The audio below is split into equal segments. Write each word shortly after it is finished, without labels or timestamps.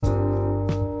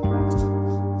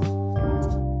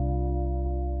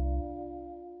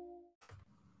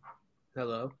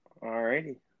Hello.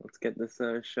 Alrighty, let's get this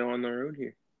show on the road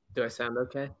here. Do I sound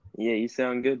okay? Yeah, you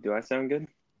sound good. Do I sound good?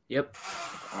 Yep.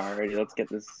 Alrighty, let's get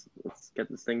this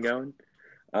thing going.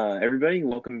 Everybody,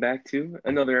 welcome back to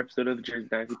another episode of the Jersey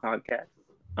Dynasty podcast.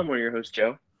 I'm one of your hosts,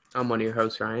 Joe. I'm one of your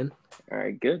hosts, Ryan. All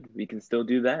right, good. We can still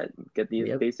do that. Get the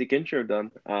Yep. basic intro done.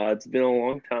 It's been a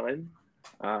long time.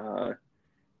 Uh,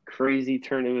 Crazy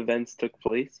turn of events took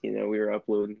place. We were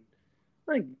uploading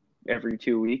like every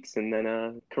 2 weeks, and then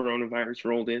coronavirus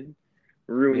rolled in,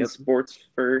 ruined Yep. sports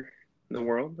for the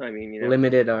world. I mean,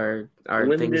 Limited our things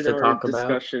limited to our talk about.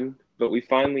 discussion, but we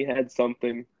finally had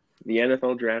something. The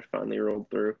NFL draft finally rolled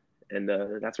through, and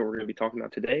that's what we're going to be talking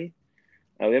about today.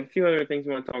 We have a few other things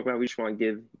we want to talk about. We just want to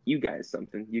give you guys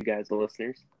something, you guys, the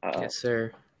listeners. Yes,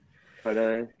 sir.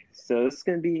 So this is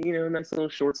going to be, a nice little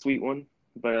short, sweet one,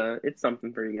 but it's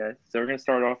something for you guys. So we're going to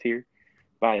start off here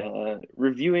by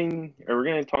reviewing, or we're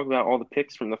going to talk about all the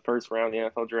picks from the first round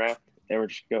of the NFL draft, and we're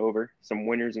just going to go over some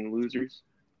winners and losers.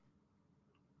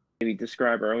 Maybe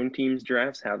describe our own team's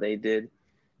drafts, how they did.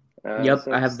 Yep.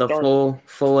 So I have the start.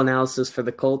 full analysis for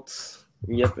the Colts.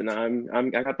 Yep, and I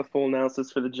got the full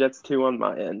analysis for the Jets too on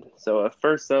my end. So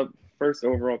first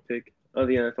overall pick of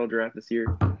the NFL draft this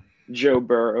year, Joe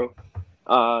Burrow.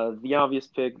 The obvious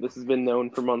pick. This has been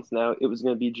known for months now. It was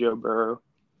going to be Joe Burrow.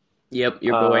 Yep,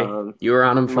 your boy. You were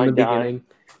on him from the beginning.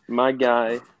 My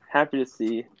guy. Happy to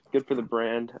see. Good for the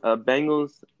brand.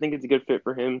 Bengals. I think it's a good fit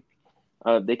for him.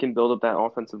 They can build up that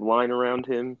offensive line around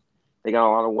him. They got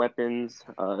a lot of weapons.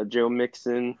 Joe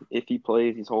Mixon, if he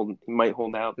plays, he might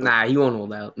hold out. Nah, he won't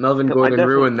hold out. Melvin Gordon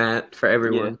ruined that for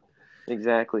everyone. Yeah,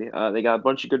 exactly. They got a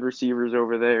bunch of good receivers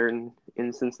over there in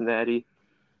Cincinnati.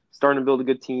 Starting to build a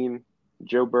good team.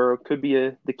 Joe Burrow could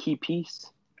be the key piece.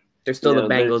 They're still the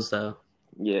Bengals, though.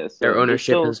 Yeah, so their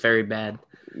ownership is very bad.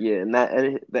 Yeah, and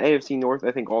the AFC North,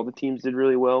 I think all the teams did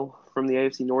really well from the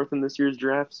AFC North in this year's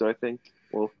draft. So I think,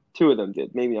 well, two of them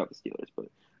did. Maybe not the Steelers, but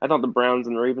I thought the Browns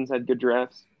and the Ravens had good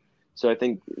drafts. So I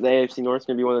think the AFC North is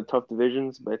going to be one of the tough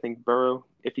divisions. But I think Burrow,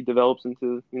 if he develops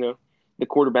into, the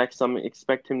quarterback some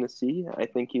expect him to see, I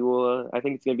think he will. I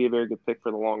think it's going to be a very good pick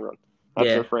for the long run.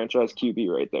 That's a franchise QB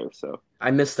right there. So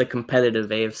I miss the competitive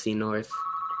AFC North.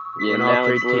 Yeah, now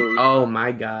it's Oh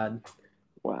my God!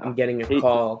 Wow, I'm getting a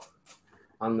call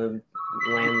on the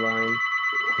landline.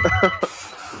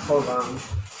 Hold on.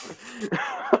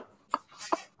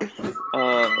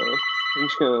 I'm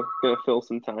just gonna fill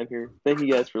some time here. Thank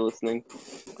you guys for listening.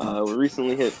 We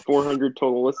recently hit 400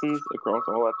 total listens across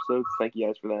all episodes. Thank you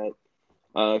guys for that.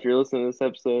 If you're listening to this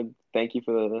episode, thank you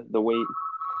for the wait.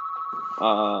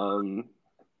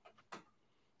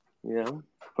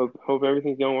 Hope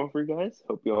everything's going well for you guys.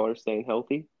 Hope you all are staying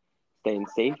healthy, staying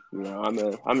safe.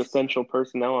 I'm essential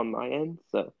personnel on my end.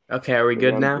 So okay, are we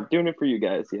good now? I'm doing it for you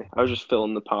guys. Yeah, I was just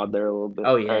filling the pod there a little bit.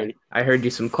 Oh yeah, already. I heard you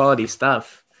some quality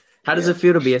stuff. How does it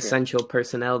feel to be essential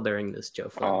personnel during this,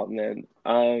 Joe? Oh man,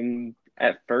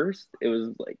 at first it was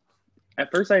like, I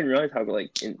didn't realize how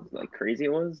crazy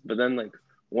it was, but then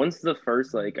once the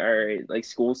first all right,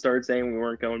 school started saying we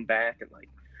weren't going back, and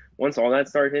once all that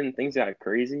started hitting, things got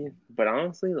crazy. But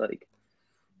honestly,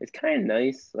 it's kind of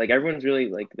nice. Everyone's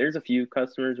really there's a few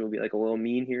customers who will be a little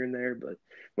mean here and there, but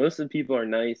most of the people are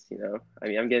nice. I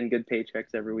mean, I'm getting good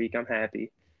paychecks every week. I'm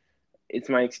happy. It's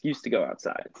my excuse to go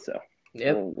outside, so.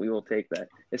 Yep. We will take that.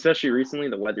 Especially recently,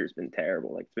 the weather's been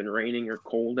terrible. It's been raining or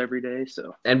cold every day.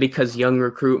 So. And because young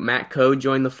recruit Matt Coe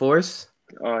joined the force.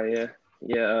 Oh yeah.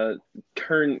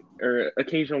 Current or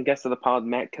occasional guest of the pod,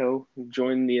 Matt Coe,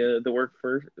 joined the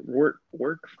workforce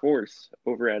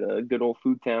over at a good old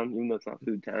Food Town, even though it's not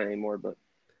Food Town anymore. But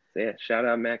yeah, shout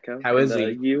out Matt Coe. How is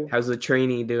he? How's the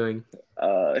trainee doing?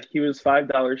 He was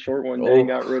 $5 short one day and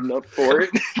got ridden up for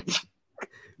it.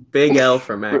 Big L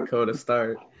for Matt Coe to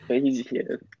start. He's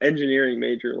engineering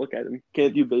major. Look at him.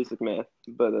 Can't do basic math,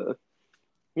 but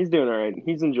he's doing all right.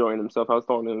 He's enjoying himself. I was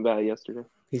talking to him about it yesterday.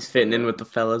 He's fitting in with the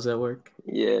fellas at work.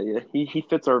 Yeah. He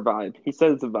fits our vibe. He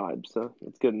says it's a vibe, so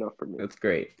it's good enough for me. That's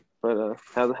great. But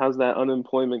how's that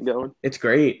unemployment going? It's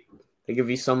great. They give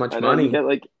you so much money. You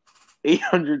get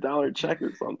 $800 check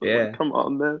or something. Yeah. Come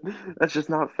on, man. That's just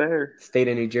not fair. State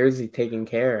of New Jersey taking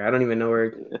care. I don't even know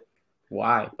where. Yeah.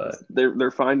 Why? But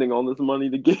they're finding all this money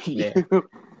to give you. Yeah.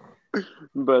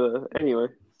 But anyway,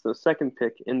 so second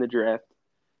pick in the draft,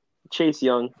 Chase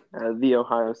Young, the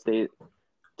Ohio State,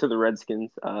 to the Redskins.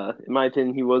 In my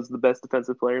opinion, he was the best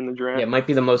defensive player in the draft. Yeah, might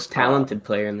be the most talented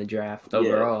player in the draft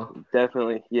overall. Yeah,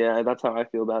 definitely. Yeah, that's how I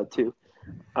feel about it too.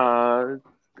 You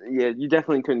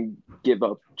definitely couldn't give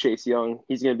up Chase Young.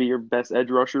 He's going to be your best edge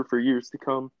rusher for years to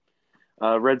come.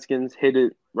 Redskins hit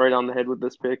it right on the head with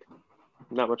this pick.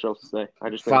 Not much else to say. I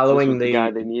just think this Following was the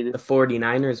guy they needed. the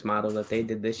 49ers model that they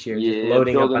did this year, just Yeah,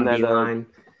 loading up building on that D-line,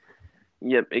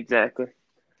 Yep, exactly.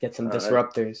 get some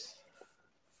disruptors.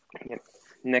 Yep.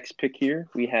 Next pick here,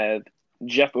 we have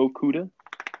Jeff Okudah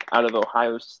out of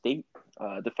Ohio State,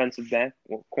 defensive back,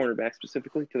 cornerback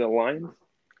specifically, to the Lions.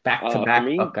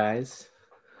 Back-to-back Buckeyes.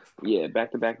 Yeah,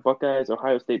 back-to-back Buckeyes.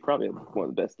 Ohio State probably one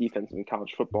of the best defenses in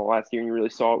college football last year, and you really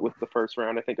saw it with the first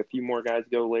round. I think a few more guys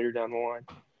go later down the line.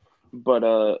 But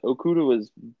Okudah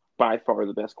was by far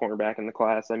the best cornerback in the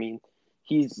class. I mean,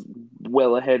 he's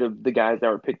well ahead of the guys that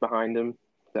were picked behind him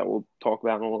that we'll talk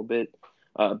about in a little bit.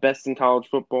 Best in college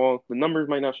football. The numbers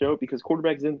might not show it because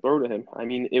quarterbacks didn't throw to him. I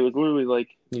mean, it was literally like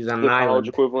he's on the an college island.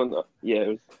 equivalent. It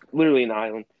was literally an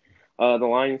island. The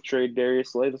Lions trade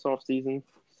Darius Slay this offseason,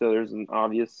 so there's an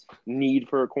obvious need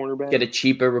for a cornerback. Get a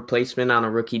cheaper replacement on a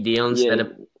rookie deal instead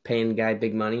of paying the guy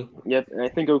big money. Yep, and I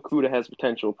think Okudah has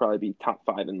potential to probably be top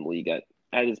 5 in the league at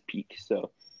his peak.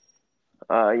 So,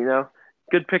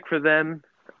 good pick for them.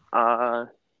 Not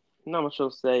much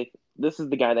else to say. This is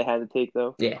the guy they had to take,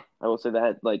 though. Yeah. I will say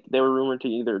that. Like, they were rumored to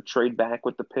either trade back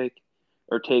with the pick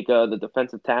or take the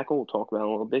defensive tackle. We'll talk about in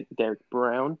a little bit. Derek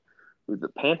Brown, who the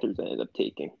Panthers ended up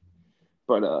taking.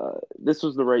 But this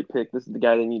was the right pick. This is the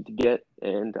guy they need to get.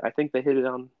 And I think they hit it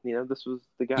on, this was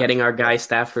the guy. Getting our guy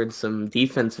Stafford some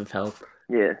defensive help.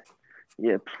 Yeah.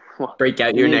 Well, break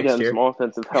out year next year. Some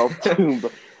offensive help, too.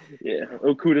 But, yeah,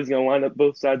 Okudah's going to line up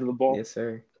both sides of the ball. Yes,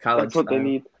 sir. College That's what style. they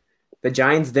need. The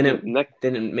Giants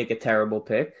didn't make a terrible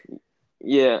pick.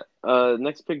 Yeah.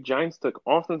 Next pick, Giants took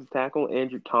offensive tackle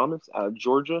Andrew Thomas out of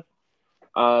Georgia.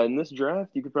 In this draft,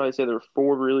 you could probably say there were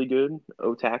 4 really good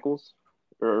O-tackles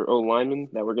or O-linemen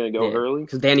that were going to go early.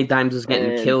 Because Danny Dimes was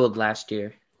getting killed last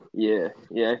year. Yeah.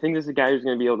 I think this is a guy who's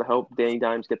going to be able to help Danny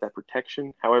Dimes get that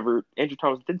protection. However, Andrew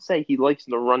Thomas did say he likes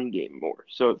the run game more.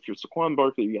 So if you're Saquon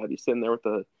Barkley, you got to be sitting there with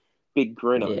a big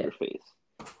grin on your face.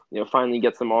 Finally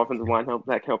get some offensive line help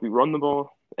that can help you run the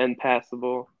ball and pass the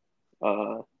ball.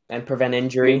 And prevent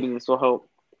injury. Maybe this will help.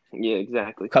 Yeah,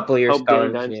 exactly. Couple of years help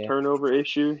Danny Dimes' turnover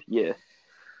issue. Yeah.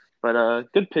 But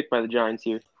good pick by the Giants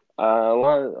here. A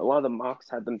lot of the mocks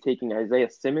had them taking Isaiah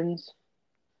Simmons.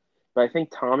 But I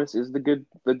think Thomas is the good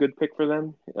pick for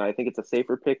them. I think it's a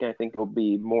safer pick, and I think it'll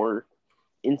be more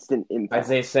instant impact.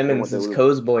 Isaiah Simmons is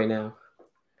Co's boy now.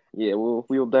 Yeah,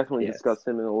 we'll definitely discuss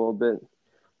him in a little bit.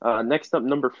 Next up,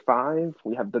 number 5,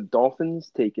 we have the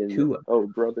Dolphins taking Tua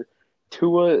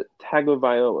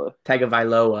Tagovailoa.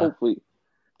 Hopefully,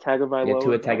 Tagovailoa. Yeah,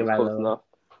 Tua Tagovailoa.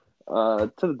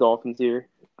 To the Dolphins here.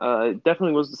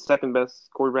 Definitely was the second best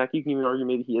quarterback. You can even argue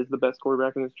maybe he is the best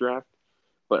quarterback in this draft.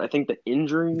 But I think the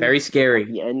injury very scary.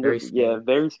 Very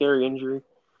scary injury.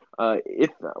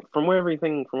 From what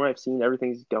I've seen,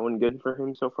 everything's going good for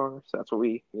him so far. So that's what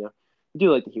we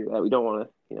do like to hear that. We don't want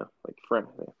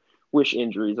to wish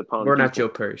injuries upon. We're not Joe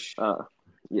Persh.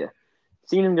 Yeah.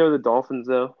 Seeing him go to the Dolphins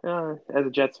though, as a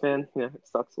Jets fan, it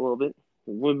sucks a little bit.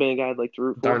 Would have been a guy I'd like to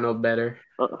root for. Darnold better.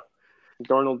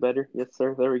 Darnold better. Yes,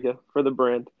 sir. There we go for the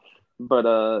brand. But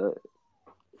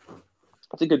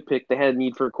it's a good pick. They had a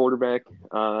need for a quarterback.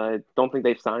 I don't think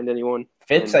they've signed anyone.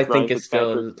 Fitz, I think, is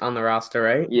still on the roster,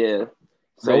 right? Yeah.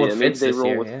 So roll with Fitz this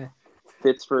year,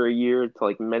 Fitz for a year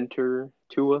to mentor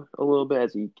Tua a little bit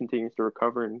as he continues to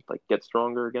recover and get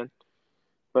stronger again.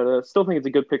 But still think it's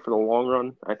a good pick for the long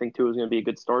run. I think Tua is going to be a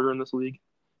good starter in this league.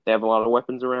 They have a lot of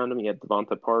weapons around him. You had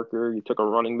Devonta Parker. You took a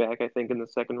running back, I think, in the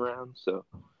second round. So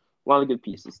a lot of good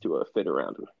pieces to fit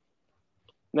around him.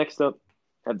 Next up,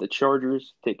 have the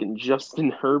Chargers taking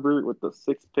Justin Herbert with the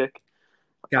 6th pick.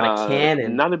 Got a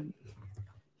cannon.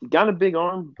 Got a big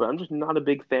arm, but I'm just not a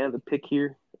big fan of the pick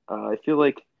here. I feel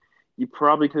like you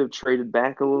probably could have traded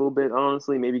back a little bit,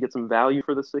 honestly. Maybe get some value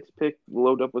for the 6th pick.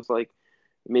 Load up with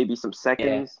maybe some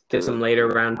seconds. Get some later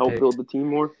round help picks. Build the team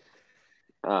more.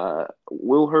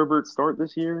 Will Herbert start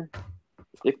this year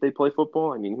if they play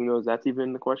football? I mean, who knows? That's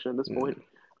even the question at this point.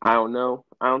 I don't know.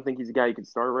 I don't think he's a guy you can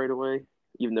start right away,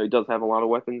 even though he does have a lot of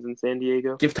weapons in San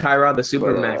Diego. Give Tyrod the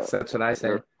Supermax. That's what I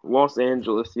say. Los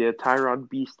Angeles, Tyrod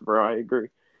beast, bro. I agree.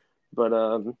 But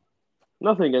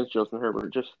nothing against Justin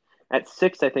Herbert. Just at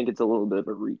 6, I think it's a little bit of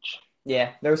a reach.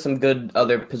 Yeah, there were some good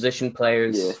other position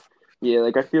players. Yeah,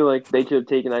 I feel like they could have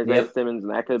taken Isaiah Simmons,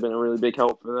 and that could have been a really big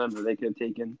help for them. Or they could have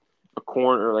taken a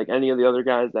corner or any of the other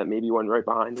guys that maybe went right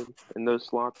behind him in those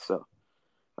slots. So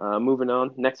moving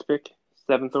on. Next pick,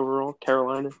 7th overall,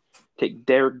 Carolina. Take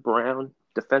Derek Brown,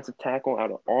 defensive tackle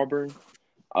out of Auburn.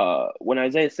 When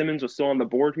Isaiah Simmons was still on the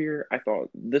board here, I thought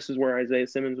this is where Isaiah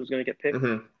Simmons was going to get picked.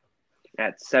 Mm-hmm.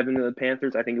 At 7 to the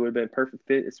Panthers, I think it would have been a perfect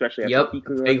fit, especially at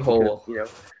the big hole.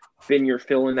 been your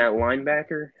fill in that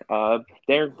linebacker.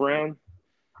 Derek Brown,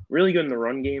 really good in the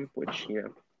run game, which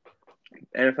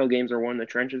NFL games are won in the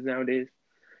trenches nowadays.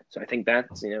 So I think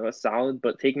that's a solid.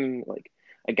 But taking like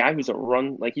a guy who's a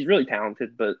run, like he's really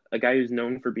talented, but a guy who's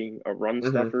known for being a run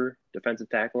Mm-hmm. stuffer, defensive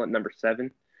tackle at number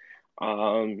 7.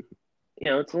 Um,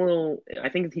 it's a little. I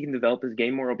think if he can develop his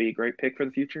game more, it'll be a great pick for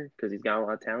the future because he's got a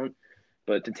lot of talent.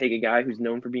 But to take a guy who's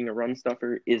known for being a run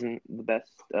stuffer isn't the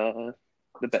best.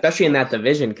 The best Especially in that choice.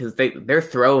 division because they're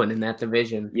throwing in that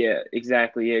division. Yeah,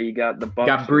 exactly. Yeah, you got the You got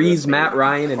Bucks who Breeze, have Matt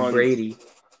Ryan, and tons. Brady.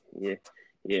 Yeah,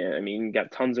 yeah. I mean, you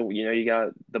got tons of. You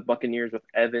got the Buccaneers with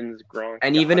Evans, Gronk,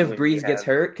 And even if Godwin. You Breeze gets have.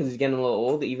 hurt because he's getting a little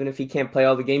old, even if he can't play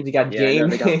all the games, you got Yeah, I know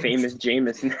they got Jameis. famous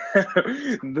Jameis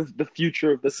now, the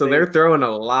future of the So they're Saints. throwing a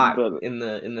lot But in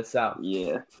the South.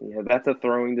 yeah, that's a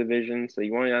throwing division. So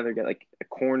you want to either get like a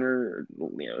corner,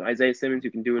 or, Isaiah Simmons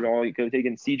who can do it all. You could have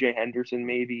taken C.J. Henderson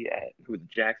maybe who the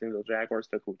Jacksonville Jaguars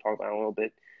took. We'll talk about in a little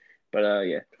bit. But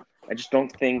yeah, I just don't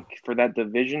think for that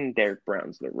division, Derek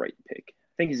Brown's the right pick.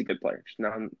 I think he's a good player, just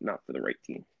not for the right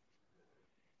team.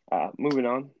 Moving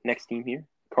on, next team here,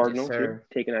 Yes, Cardinals here, sir.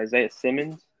 taking Isaiah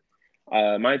Simmons.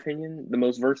 My opinion, the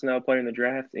most versatile player in the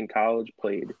draft in college,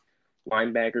 played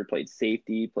linebacker, played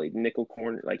safety, played nickel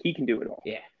corner. Like he can do it all.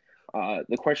 Yeah.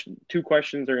 Two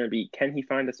questions are going to be: can he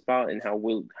find a spot, and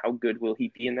how good will he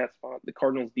be in that spot? The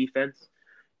Cardinals defense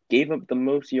gave up the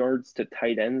most yards to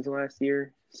tight ends last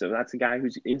year, so that's a guy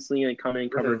who's instantly going to come in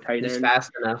and cover a tight He's end.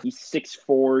 fast enough. He's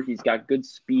 6'4". He's got good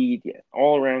speed. Yeah,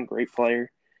 all around great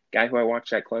player. Guy who I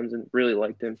watched at Clemson, really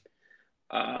liked him.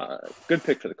 Good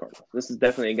pick for the Cardinals. This is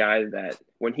definitely a guy that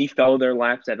when he fell their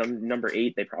laps at number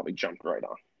 8, they probably jumped right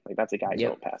on. Like that's a guy you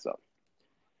don't pass up.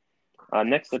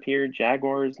 Next up here,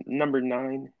 Jaguars, number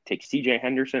 9, take C.J.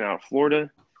 Henderson out of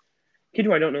Florida. Kid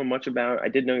who I don't know much about. I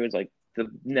did know he was like the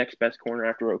next best corner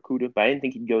after Okuda, but I didn't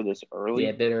think he'd go this early. Yeah,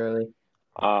 a bit early.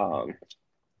 I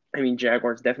mean,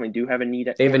 Jaguars definitely do have a need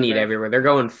at They have a need cornerback, everywhere. They're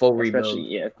going full especially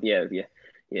rebuild.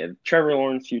 yeah. Trevor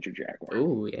Lawrence, future Jaguar.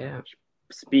 Ooh, yeah.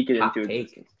 Speak it Hot into take.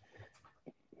 existence.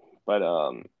 But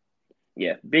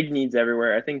yeah, big needs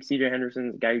everywhere. I think C.J.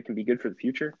 Henderson's a guy who can be good for the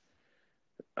future.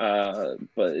 But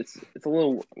it's a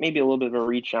little maybe a little bit of a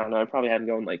reach. I don't know. I'd probably have him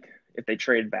going like if they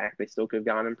traded back, they still could have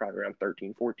gotten him probably around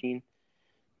 13, 14.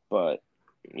 But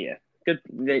yeah, good.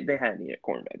 They had need at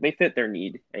cornerback. They fit their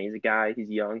need, and he's a guy. He's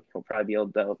young. He'll probably be able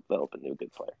to develop into a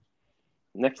good player.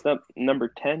 Next up, number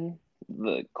 10,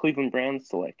 the Cleveland Browns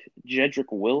select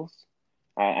Jedrick Wills,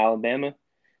 Alabama.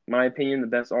 In my opinion, the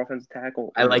best offensive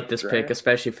tackle. I like this pick,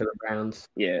 especially for the Browns.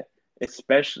 Yeah,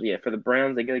 especially for the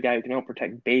Browns. They get a guy who can help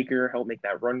protect Baker, help make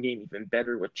that run game even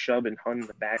better with Chubb and Hunt in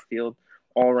the backfield.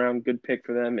 All around good pick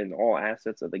for them and all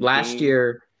assets of the Last game.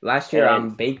 year,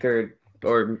 Baker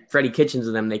or Freddie Kitchens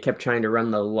and them, they kept trying to run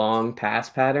the long pass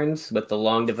patterns with the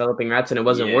long developing routes, and it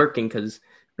wasn't working because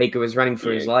Baker was running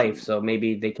for his life. So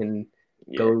maybe they can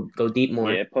go deep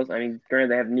more. Yeah, plus, I mean,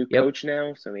 granted, they have a new coach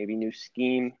now, so maybe new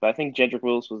scheme. But I think Jedrick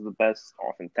Wills was the best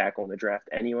offensive tackle in the draft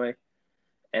anyway.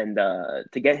 And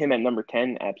to get him at number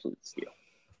 10, absolute steal.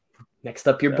 Next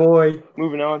up, your boy.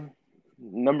 Moving on.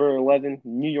 Number 11,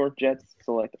 New York Jets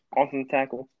select offensive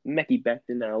tackle Mekhi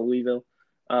Becton out of Louisville.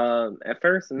 At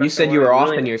first, you said you were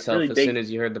offing yourself as soon as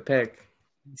you heard the pick.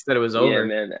 You said it was over. Yeah,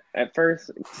 man. At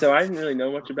first, so I didn't really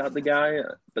know much about the guy,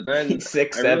 but then he's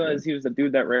 6'7". I realized he was the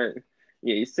dude that ran.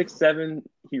 Yeah, he's 6'7".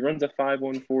 He runs a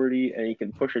 5'1" 40, and he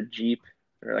can push a Jeep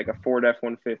or like a Ford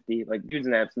F-150. Like, dude's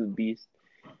an absolute beast.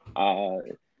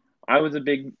 I was a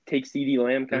big take CD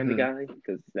Lamb kind of guy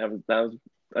because that was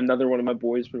another one of my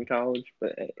boys from college,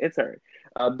 but it's all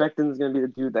right. Becton's going to be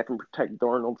the dude that can protect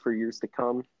Darnold for years to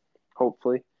come,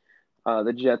 hopefully.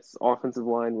 The Jets' offensive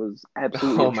line was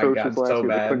absolutely atrocious last year.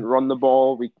 They couldn't run the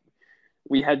ball.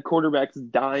 We had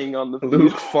quarterbacks dying on the field.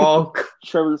 Luke Falk.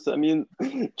 Trevor Siemian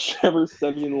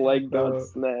leg got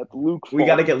snapped. We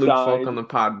got to get Luke Falk on the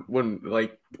pod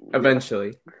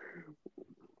eventually.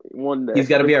 One day. He's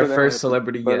got to be our first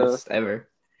celebrity guest ever.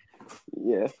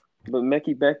 Yeah. But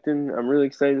Mekhi Becton, I'm really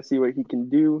excited to see what he can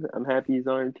do. I'm happy he's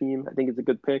on our team. I think it's a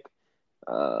good pick.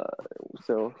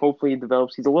 So hopefully he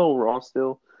develops. He's a little raw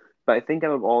still, but I think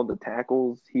out of all the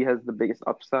tackles, he has the biggest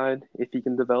upside if he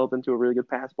can develop into a really good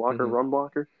pass blocker, run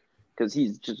blocker, because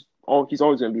he's always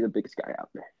going to be the biggest guy out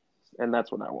there, and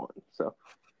that's what I want. So,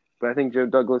 but I think Joe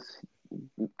Douglas,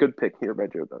 good pick here by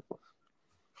Joe Douglas.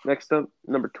 Next up,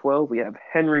 number 12, we have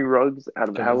Henry Ruggs out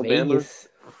of Alabama. Vegas.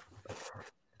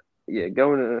 Yeah,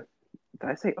 going to. Did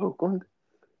I say Oakland?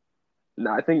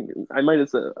 No, I think I might have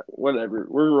said whatever.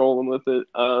 We're rolling with it.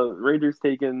 Raiders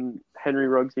taking Henry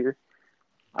Ruggs here.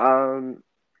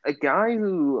 A guy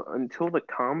who until the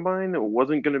combine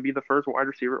wasn't going to be the first wide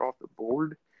receiver off the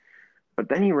board, but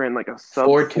then he ran like a sub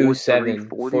 4.3 4.27,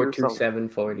 40 or something.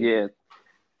 4.2740. Yeah,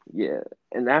 yeah.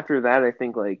 And after that, I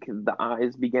think like the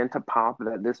eyes began to pop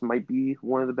that this might be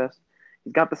one of the best.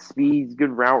 He's got the speed, he's a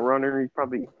good route runner. He's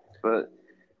probably, but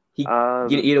You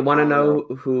want I to don't know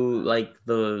know. who like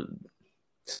the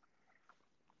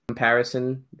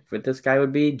comparison with this guy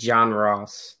would be? John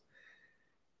Ross.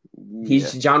 Yeah,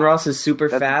 John Ross is super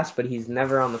that's fast, but he's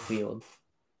never on the field.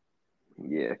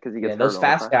 yeah, because he Yeah, gets hurt those all the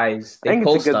fast time. guys, I they think it's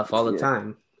pull a good stuff all the yeah.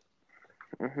 time.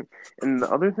 And the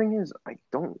other thing is, I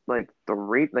don't like the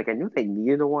rate. Like I knew they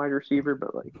needed a wide receiver,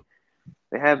 but like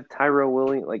they have Tyrell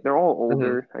Williams. Like they're all Hmm.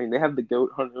 older. I mean, they have the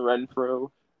goat Hunter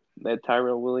Renfro. They had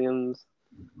Tyrell Williams.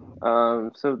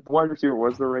 So the wide receiver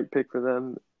was the right pick for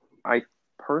them. I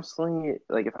personally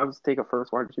like if I was to take a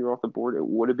first wide receiver off the board, it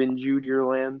would have been Jude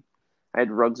Lamb. I had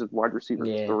Ruggs as wide receiver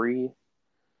Yeah, 3,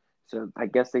 so I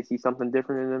guess they see something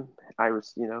different in him.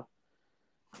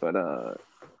 But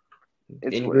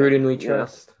it's in whatever, Gruden we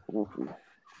trust.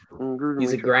 Gruden He's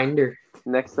we a trust. grinder.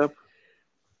 Next up,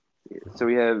 so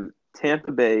we have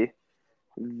Tampa Bay,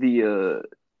 the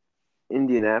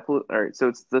Indianapolis. All right, so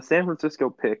it's the San Francisco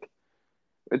pick.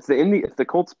 It's the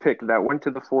Colts pick that went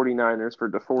to the 49ers for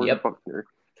DeForest Yep, Buckner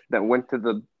that went to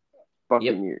the yep.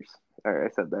 Buccaneers. All right,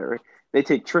 I said that right. They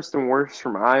take Tristan Wirfs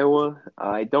from Iowa.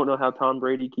 I don't know how Tom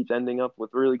Brady keeps ending up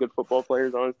with really good football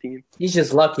players on his team, He's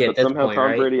just lucky at but this somehow point, Tom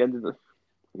right? Brady ended up.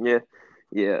 Yeah,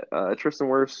 yeah. Tristan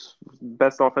Wirfs,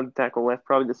 best offensive tackle left,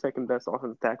 probably the second best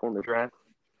offensive tackle in the draft.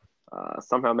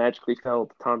 Somehow magically fell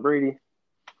to Tom Brady.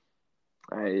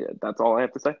 That's all I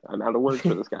have to say. I'm out of words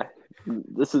for this guy.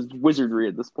 This is wizardry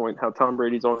at this point. How Tom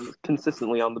Brady's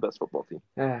consistently on the best football team.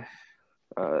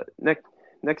 Ah,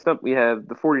 Next up, we have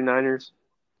the 49ers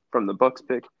from the Bucks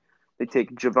pick. They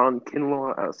take Javon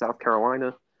Kinlaw out of South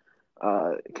Carolina.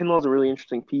 Kinlaw's a really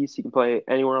interesting piece. He can play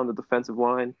anywhere on the defensive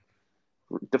line.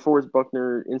 DeForest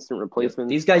Buckner, instant yep. replacement.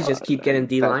 These guys just keep getting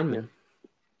D linemen.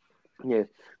 Yeah,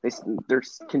 they're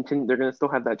they're gonna still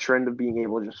have that trend of being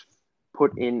able to just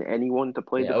put in anyone to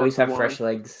play Yeah, always defensive have line. fresh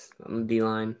legs on the D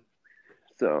line.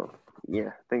 So yeah,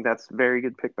 I think that's a very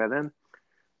good pick by them.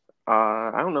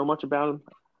 I don't know much about him.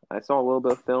 I saw a little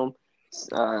bit of film.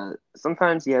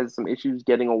 Sometimes he has some issues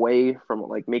getting away from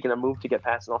like making a move to get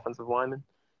past an offensive lineman.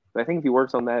 But I think if he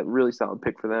works on that, really solid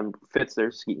pick for them. Fits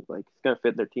their scheme. Like it's gonna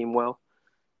fit their team well.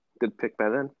 Good pick by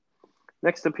them.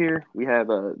 Next up here, we have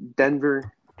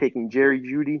Denver taking Jerry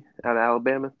Jeudy out of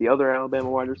Alabama, the other Alabama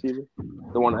wide receiver,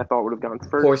 the one I thought would have gone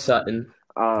Poor first. Sutton.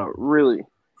 Really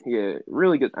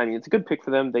good. I mean, it's a good pick for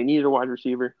them. They needed a wide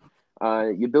receiver.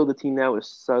 You build a team now with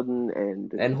Sutton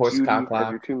and Horst Jeudy as your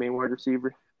Cocklock. two main wide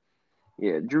receiver.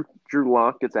 Yeah, Drew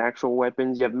Lock gets actual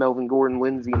weapons. You have Melvin Gordon,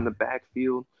 Lindsey in the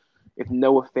backfield. If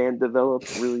Noah Fan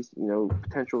develops, really,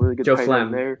 potential really good Joe tight end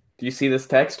Flem, there. do you see this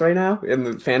text right now in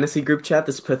the fantasy group chat?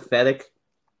 This pathetic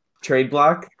trade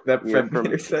block that Yeah, Fred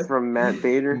Bader said. from Matt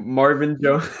Bader. Marvin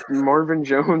Jones. Marvin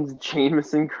Jones,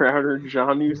 Jamison Crowder,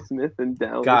 Jonnu Smith, and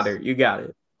Dallas You got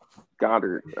it.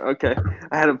 Goddard. Okay,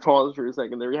 I had to pause for a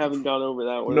second there. We haven't gone over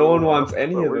that one in No a one while, wants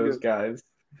any but of we're those good. guys.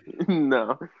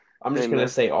 No. I'm just Hey, gonna man.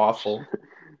 say awful.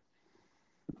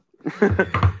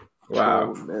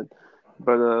 Wow. Trolling, man.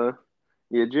 But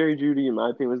yeah, Jerry Jeudy, in my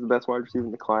opinion, was the best wide receiver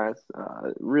in the class.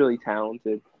 Really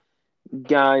talented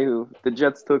guy who the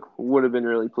Jets took would have been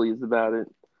really pleased about it.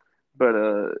 But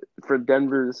for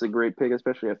Denver, this is a great pick,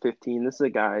 especially at 15. This is a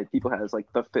guy people has like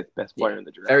the fifth best player Yeah, in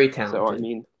the draft. very So I talented.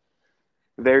 mean,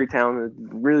 very talented,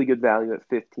 really good value at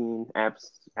 15.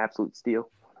 Absolute steal.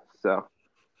 So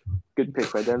good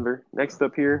pick by Denver. Next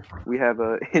up here, we have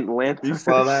Atlanta. You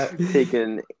saw that?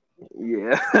 taking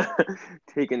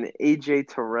taking AJ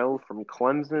Terrell from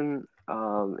Clemson.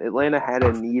 Atlanta had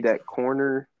a need at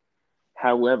corner.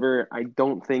 However, I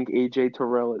don't think AJ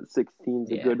Terrell at 16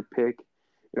 is a good pick.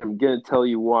 I'm going to tell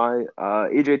you why.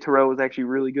 AJ Terrell was actually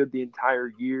really good the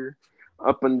entire year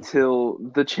up until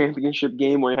the championship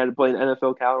game where he had to play an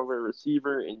NFL caliber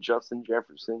receiver in Justin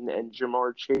Jefferson and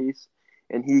Jamar Chase,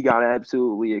 and he got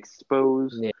absolutely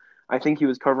exposed. Yeah. I think he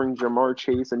was covering Jamar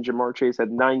Chase, and Jamar Chase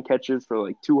had 9 catches for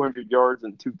like 200 yards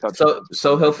and 2 touchdowns.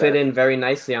 So he'll fit in very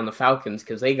nicely on the Falcons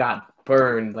because they got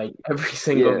burned like every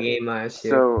single game last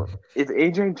year. So if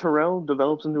AJ Terrell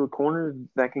develops into a corner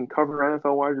that can cover NFL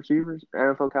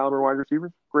caliber wide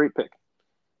receivers, great pick.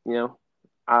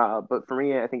 But for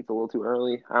me, I think it's a little too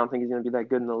early. I don't think he's going to be that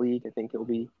good in the league. I think he'll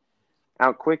be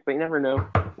out quick, but you never know.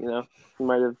 He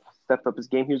might have stepped up his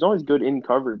game. He was always good in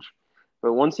coverage,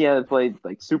 but once he had played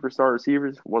like superstar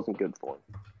receivers, it wasn't good for him.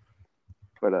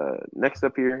 But next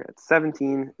up here at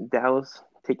 17, Dallas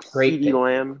takes CeeDee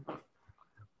Lamb.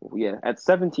 Yeah, at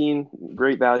 17,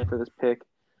 great value for this pick.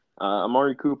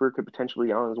 Amari Cooper could potentially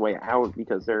be on his way out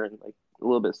because they're in like a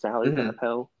little bit of salary cap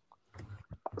hell.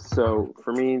 So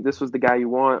for me, this was the guy you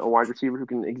want, a wide receiver who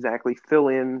can exactly fill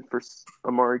in for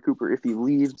Amari Cooper if he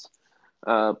leaves.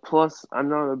 Plus, I'm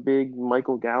not a big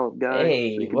Michael Gallup guy, so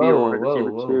Hey, he could be your whoa, wide whoa, receiver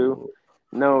too. whoa.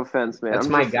 No offense, man. That's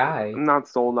my guy. I'm not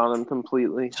sold on him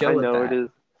completely. Chill I with know that. it is.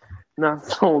 Not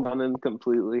sold on him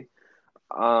completely.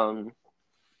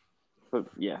 But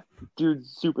yeah, dude's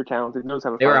super talented. Knows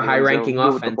how to. They were a find the end zone, high-ranking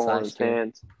good with the offense ball in his last year.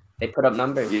 hands. They put up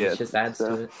numbers. Yeah, It just adds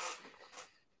to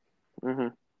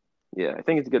it. Yeah, I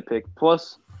think it's a good pick.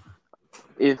 Plus,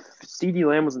 if CeeDee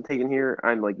Lamb wasn't taken here,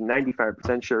 I'm like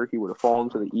 95% sure he would have fallen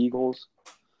to the Eagles.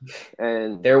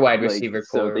 And their wide receiver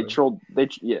so core. they trolled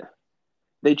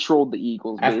the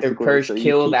Eagles After basically. Persh So you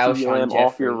killed keep CeeDee Alshon Lamb Jeffrey.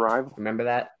 off your rival. Remember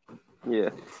that? Yeah.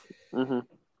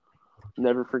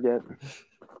 Never forget.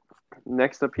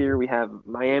 Next up here, we have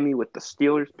Miami with the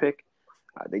Steelers pick.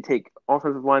 They take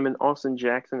offensive lineman Austin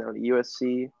Jackson out of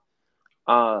USC.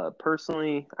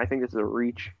 Personally, I think this is a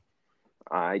reach.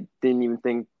 I didn't even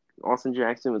think Austin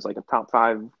Jackson was like a top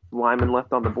 5 lineman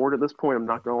left on the board at this point. I'm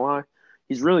not going to lie.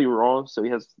 He's really raw, so he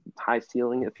has high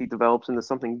ceiling if he develops into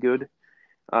something good.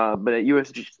 But at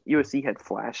USC had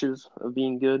flashes of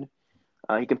being good.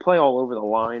 He can play all over the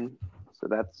line, so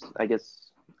that's, I guess,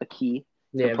 a key.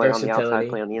 Yeah, play versatility. on the outside,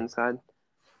 play on the inside.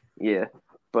 Yeah,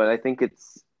 but I think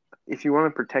if you want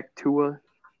to protect Tua,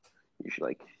 you should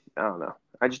I don't know.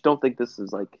 I just don't think this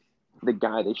is like the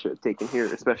guy they should have taken here,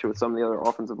 especially with some of the other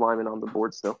offensive linemen on the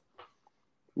board still.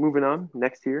 Moving on,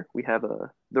 next year we have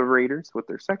the Raiders with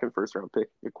their second first-round pick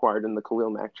acquired in the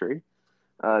Khalil Mack trade.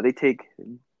 They take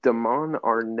Damon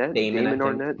Arnett.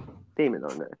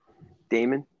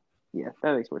 Damon. Yeah,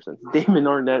 that makes more sense. Damon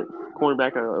Arnett,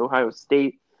 cornerback out of Ohio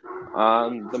State.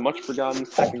 The much-forgotten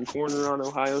second corner on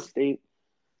Ohio State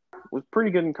was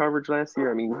pretty good in coverage last year.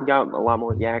 I mean, he got a lot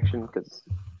more of the action because,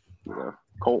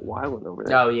 Colt Weiland over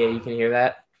there. Oh, yeah, you can hear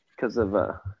that? Because of,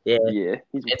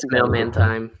 it's mailman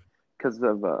time. Because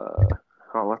of,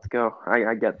 let's go.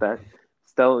 I get that.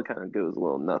 Stella kind of goes a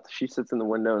little nuts. She sits in the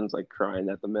window and is like crying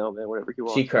at the mailman, whatever he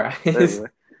wants. She cries. Anyway,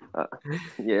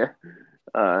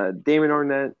 Damon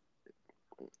Arnett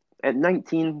at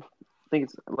 19. I think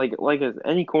it's like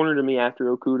any corner to me after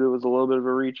Okuda was a little bit of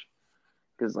a reach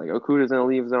because Okuda's in a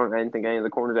leave zone. I didn't think any of the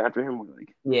corners after him were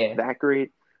that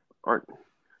great.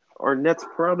 Arnett's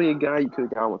probably a guy you could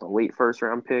have gone with a late first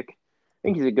round pick. I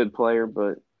think he's a good player,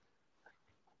 but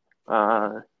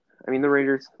the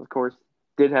Raiders, of course,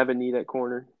 did have a need at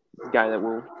corner. He's a guy that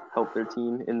will help their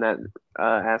team in that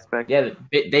aspect. Yeah,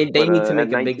 they need to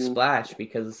make a big splash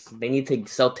because they need to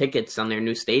sell tickets on their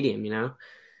new stadium, Yeah,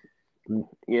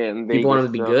 and people want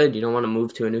to be good. You don't want to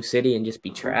move to a new city and just be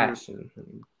trash.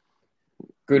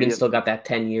 Gruden still got that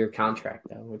 10-year contract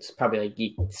though. It's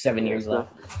probably 7 years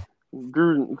left.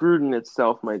 Gruden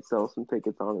itself might sell some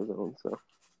tickets on his own. So,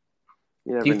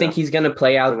 do you think he's going to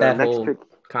play out that whole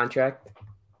contract?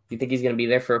 Do you think he's going to be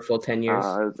there for a full 10 years?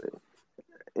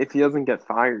 If he doesn't get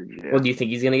fired, yeah. Well, do you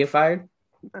think he's going to get fired?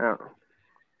 No.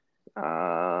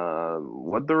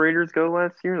 What'd the Raiders go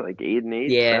last year? 8-8,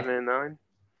 7-9.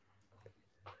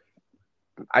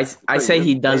 I say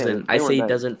he doesn't. I say he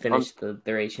doesn't finish the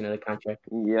duration of the contract.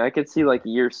 Yeah, I could see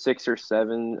year 6 or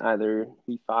 7, either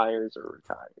he fires or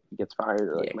retires. He gets fired.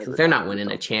 Or because they're not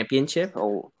winning a championship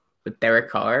with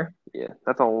Derek Carr. Yeah,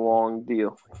 that's a long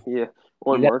deal. Yeah,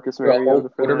 or Marcus Mariota.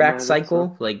 Quarterback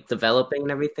cycle, developing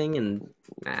and everything, and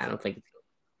I don't think.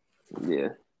 Yeah,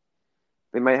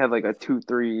 they might have a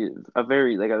 2-3, a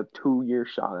very a 2-year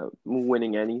shot at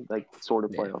winning any sort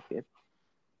of playoff game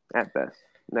at best.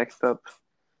 Next up,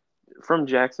 from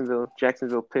Jacksonville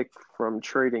pick from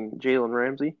trading Jalen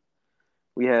Ramsey.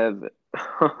 We have,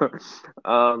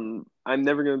 I'm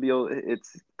never going to be able,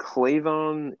 it's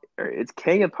Clavon, it's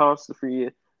K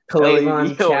apostrophe.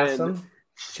 Clavon Chasen.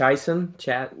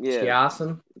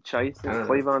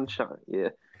 Clavon yeah.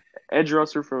 Edge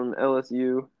rusher from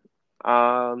LSU.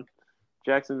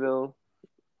 Jacksonville.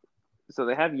 So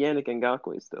they have Yannick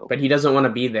Ngakoue still. But he doesn't want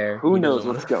to be there. Who knows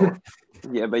what's going?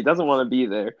 Yeah, but he doesn't want to be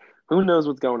there. Who knows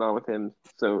what's going on with him?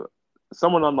 So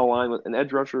someone on the line with an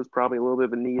edge rusher is probably a little bit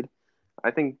of a need.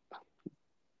 I think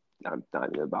I'm not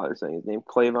even going to bother saying his name.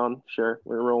 Clavon, sure,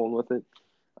 we're rolling with it.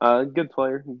 Good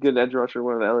player, good edge rusher,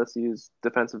 one of LSU's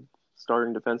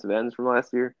starting defensive ends from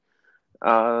last year.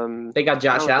 They got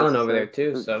Josh Allen over there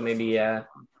too, so maybe Yeah,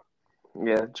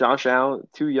 Josh Allen,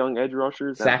 2 young edge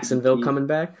rushers. Saxonville coming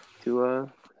back.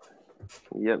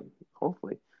 Yep,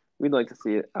 hopefully. We'd like to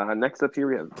see it. Next up here,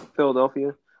 we have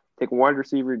Philadelphia. Take wide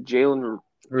receiver Jalen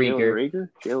Reagor.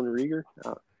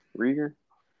 Reagor.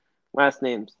 Last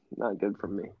name's not good for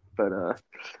me. But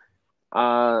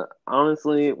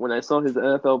Honestly, when I saw his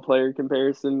NFL player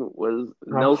comparison was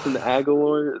Nelson Oh.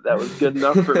 Aguilar, that was good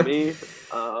enough for me.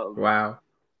 Um, Wow.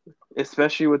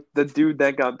 Especially with the dude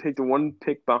that got picked one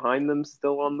pick behind them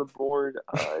still on the board.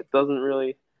 It doesn't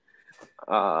really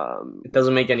um It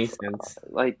doesn't make any sense.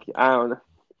 like I don't know.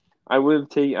 I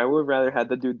would rather had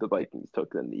the dude the Vikings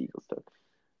took than the Eagles took.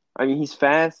 I mean, he's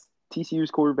fast.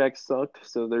 TCU's quarterback sucked,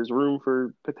 so there's room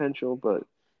for potential, but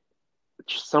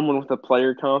someone with a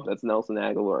player comp that's Nelson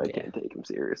Aguilar, I Yeah. can't take him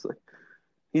seriously.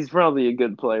 He's probably a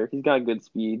good player. He's got good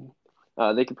speed.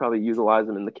 They could probably utilize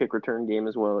him in the kick return game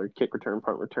as well, or kick return,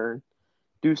 punt return.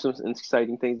 Do some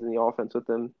exciting things in the offense with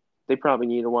them. They probably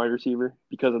need a wide receiver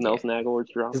because of Yeah. Nelson Aguilar's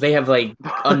drop. Because they have like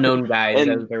unknown guys as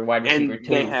and their wide receiver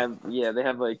they too. have they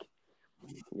have like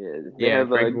they Yeah, have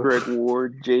Greg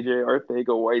Ward, JJ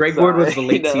Greg Ward was Arthego-Whiteside. the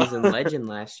late season legend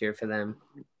last year for them.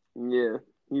 Yeah,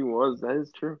 he was. That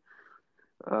is true.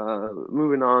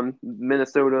 Moving on,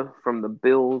 Minnesota from the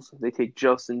Bills. They take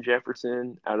Justin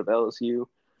Jefferson out of LSU.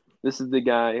 This is the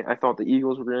guy I thought the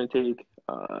Eagles were going to take.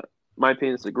 My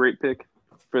opinion, it's a great pick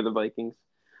for the Vikings.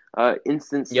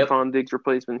 Instant Yep, Stephon Diggs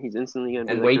replacement. He's instantly going to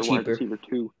be and like way their wide cheaper, receiver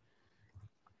too.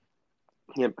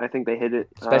 Yep, I think they hit it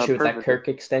especially with that perfectly. Kirk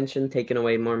extension taking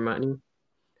away more money.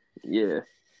 Yeah.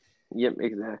 Yep,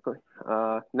 exactly.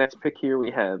 Next pick here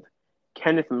we have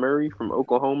Kenneth Murray from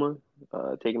Oklahoma,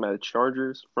 taken by the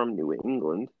Chargers from New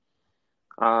England.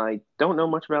 I don't know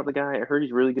much about the guy. I heard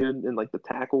he's really good in like the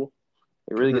tackle,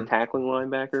 a really good Mm-hmm. tackling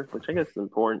linebacker, which I guess is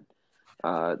important.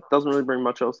 Doesn't really bring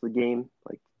much else to the game,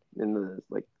 like in the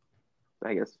like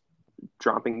I guess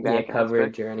dropping Yeah, back aspect.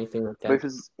 coverage or anything like But that. if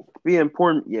it's be an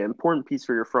important piece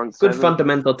for your front Good seven.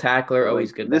 fundamental tackler, So like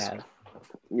always good to this, have.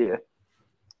 yeah.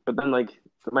 But then like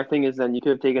my thing is, then you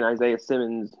could have taken Isaiah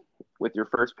Simmons with your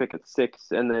first pick at 6,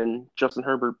 and then Justin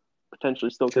Herbert potentially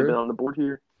still could have been True. on the board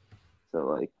here. So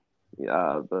like,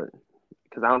 yeah, but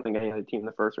because I don't think any other team in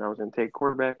the first round was going to take a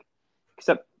quarterback,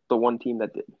 except the one team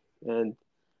that did, and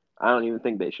I don't even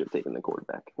think they should have taken the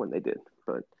quarterback when they did.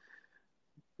 But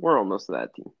we're almost to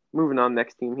that team. Moving on,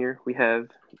 next team here we have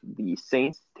the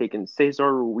Saints taking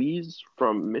Cesar Ruiz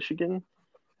from Michigan.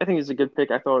 I think it's a good pick.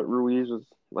 I thought Ruiz was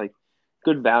like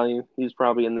good value. He's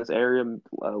probably in this area,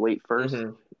 late first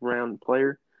Mm-hmm. round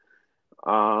player.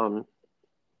 Um,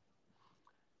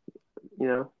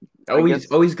 I Always,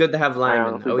 guess always good to have I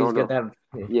linemen. honestly Always don't good know. to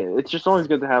have. Yeah, it's just always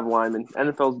good to have linemen.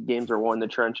 NFL's games are won in the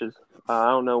trenches. I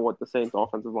don't know what the Saints'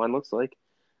 offensive line looks like,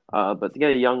 but to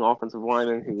get a young offensive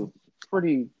lineman who's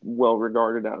pretty well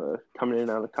regarded coming in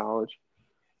out of college,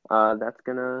 that's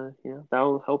gonna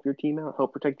that'll help your team out,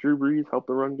 help protect Drew Brees, help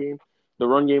the run game. The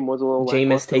run game was a little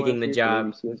Jameis lackluster taking last the year, so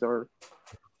maybe job. Cesar.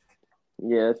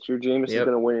 Yeah, it's true. Jameis is Yep.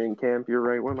 gonna win it in camp. You're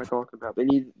right. What am I talking about? They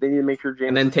need to make sure And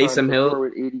Jameis then has time Taysom to Hill. throw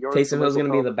it 80 yards to Taysom Hill's Michael going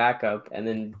to be the Thomas. backup, and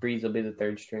then Breeze will be the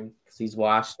third string because he's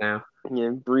washed now. Yeah,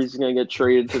 Brees is gonna get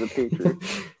traded to the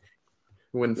Patriots.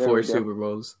 Win There 4 we go. Super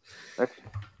Bowls. That's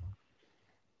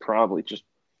probably just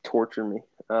torture me.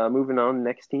 Moving on,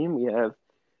 next team we have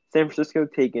San Francisco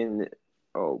taking.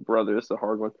 Oh brother, this is a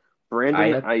hard one.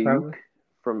 Brandon Ayuk, Ayuk probably.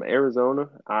 from Arizona.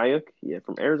 Ayuk, yeah,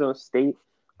 from Arizona State.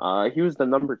 He was the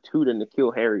number 2 to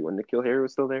N'Keal Harry when N'Keal Harry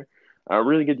was still there.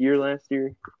 Really good year last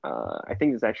year. I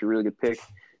think it's actually a really good pick.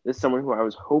 This is someone who I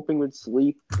was hoping would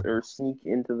sleep or sneak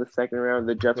into the second round.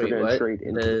 The Jets were Wait, going to what? trade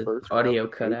into the The first round audio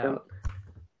to cut take him. out.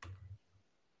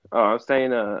 Oh, I was saying,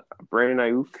 Brandon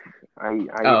Ayuk.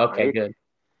 Oh, okay, Ayuk. good.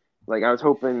 Like I was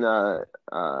hoping that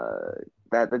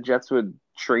the Jets would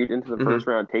trade into the Mm-hmm. first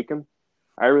round and take him.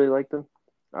 I really liked him.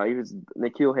 He was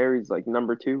N'Keal Harry's like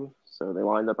number 2, so they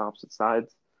lined up opposite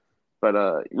sides.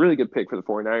 But really good pick for the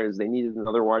 49ers. They needed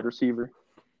another wide receiver.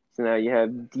 So now you have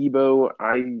Debo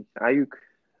Ayuk.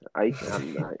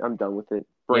 I'm done with it.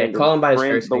 Yeah, call him by his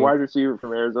Brand first the name. wide receiver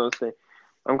from Arizona State.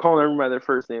 I'm calling everyone by their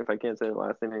first name if I can't say the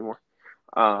last name anymore.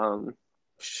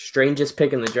 Strangest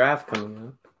pick in the draft coming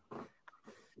up.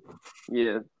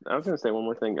 Yeah, I was gonna say one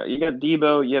more thing. You got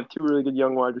Debo. You have 2 really good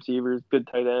young wide receivers, good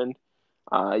tight end.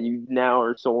 You now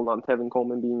are sold on Tevin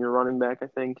Coleman being your running back, I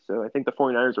think. So I think the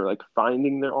 49ers are like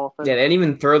finding their offense, Yeah, they didn't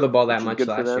even throw the ball that which is much good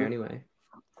for last year them. anyway.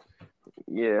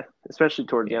 Yeah, especially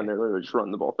towards the Yeah. end, they're literally just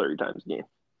running the ball 30 times a game.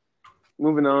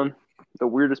 Moving on, the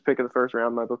weirdest pick of the first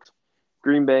round in my books.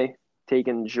 Green Bay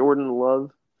taking Jordan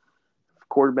Love,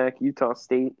 quarterback, Utah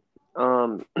State.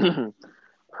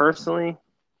 Personally,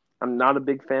 I'm not a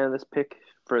big fan of this pick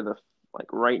for the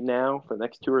right now for the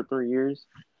next 2 or 3 years.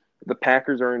 The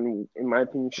Packers are in my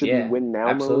opinion should be Yeah, win now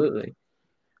mode. absolutely.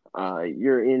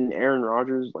 You're in Aaron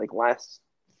Rodgers last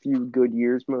few good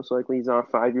years most likely. He's on a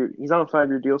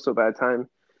 5-year deal, so by the time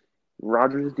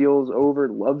Rodgers' deal is over,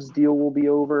 Love's deal will be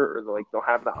over, or like they'll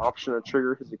have the option to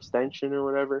trigger his extension or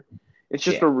whatever. It's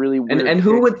just Yeah. a really weird And pick.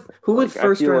 who with Like I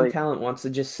first feel round like, talent wants to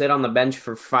just sit on the bench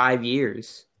for 5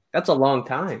 years? That's a long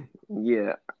time.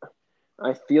 yeah,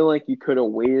 I feel like you could have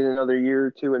waited another year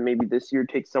or two, and maybe this year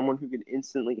take someone who could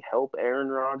instantly help Aaron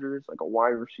Rodgers, like a wide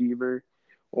receiver,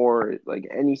 or like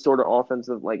any sort of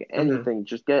offensive, like Hmm. anything.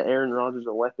 Just get Aaron Rodgers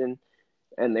a weapon,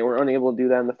 and they were unable to do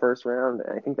that in the first round.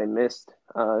 I think they missed.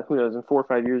 Who knows? In 4 or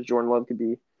 5 years, Jordan Love could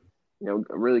be, a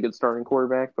really good starting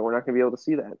quarterback, but we're not going to be able to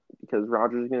see that because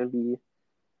Rodgers is going to be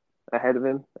ahead of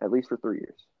him at least for 3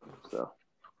 years. So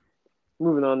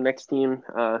moving on, next team,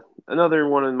 another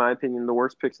one in my opinion, the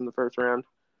worst picks in the first round,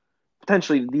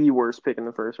 potentially the worst pick in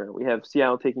the first round. We have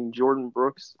Seattle taking Jordan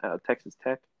Brooks out of Texas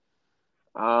Tech.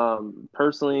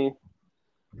 Personally,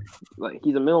 like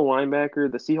he's a middle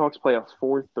linebacker. The Seahawks play a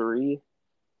 4-3,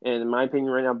 and in my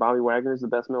opinion, right now, Bobby Wagner is the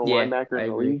best middle Yeah, linebacker I in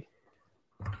the agree. league.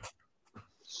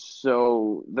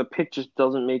 So the pick just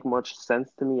doesn't make much sense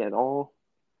to me at all.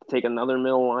 Take another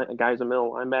a guy's a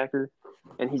middle linebacker,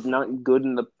 and he's not good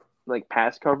in the like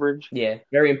pass coverage. Yeah,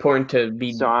 very important to So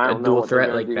be I a don't know dual what they're threat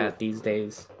gonna like do. that these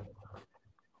days.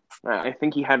 I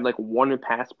think he had like one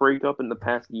pass breakup in the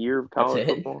past year of That's college it.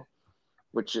 football,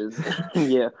 which is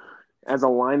yeah, as a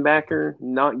linebacker,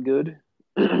 not good.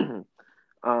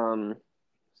 um,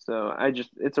 so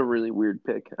it's a really weird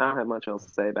pick. I don't have much else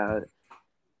to say about it.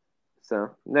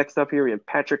 So next up here we have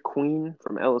Patrick Queen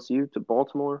from LSU to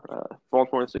Baltimore.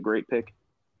 Baltimore is a great pick,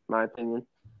 in my opinion.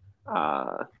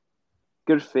 Uh,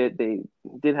 good fit. They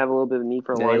did have a little bit of need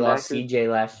for a They lost linebacker, CJ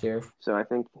last year. so I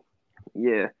think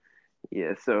yeah,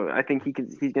 yeah. So I think he's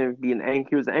going to be an anchor.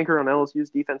 He was the anchor on LSU's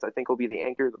defense. I think he'll be the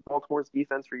anchor of the Baltimore's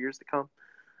defense for years to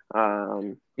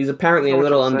come. He's apparently Not a much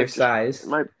little else to say. Just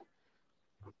undersized.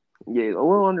 yeah, a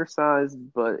little undersized,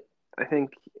 but I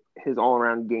think his all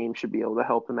around game should be able to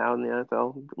help him out in the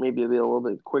NFL. Maybe be a little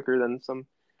bit quicker than some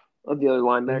of the other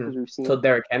Mm-hmm. linebackers we've Till seen.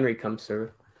 Derrick Henry comes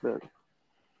through. But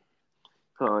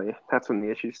oh yeah, that's when the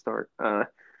issues start.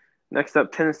 Next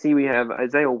up, Tennessee, we have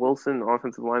Isaiah Wilson,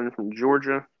 offensive lineman from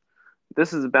Georgia.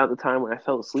 This is about the time when I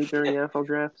fell asleep during the NFL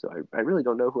draft, so I really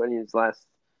don't know who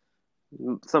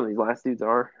some of these last dudes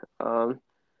are.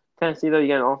 Tennessee, though, you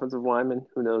got an offensive lineman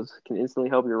who knows can instantly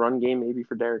help your run game, maybe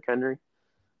for Derrick Henry.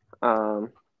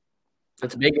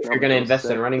 It's big if Not you're much going to else to invest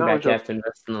in say. running Not back. much You else. have to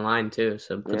invest in the line too.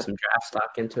 So put Yeah, some draft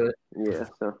stock into it. yeah.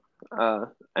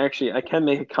 So, actually, I can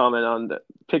make a comment on the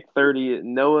pick 30,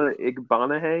 Noah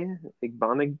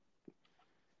Igbanag.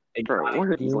 Bro, what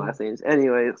are these Dean. last names?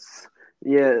 Anyways,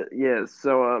 yeah, yeah.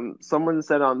 So someone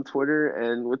said on Twitter,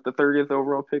 and with the 30th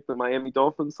overall pick, the Miami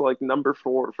Dolphins select number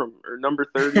 30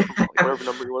 from like whatever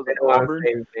number he was I at don't want to Auburn.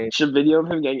 say his name. Should video of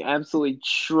him getting absolutely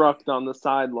trucked on the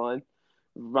sideline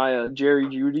via Jerry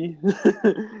Judy.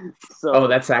 Oh, So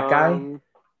that's that guy.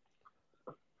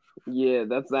 yeah,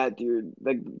 that's that dude.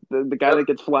 Like the guy that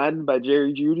gets flattened by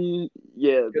Jerry Judy.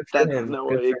 Yeah, Good for that's him.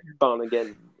 Noah Good for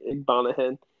him.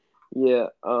 Igbanahen. Yeah,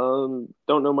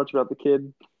 don't know much about the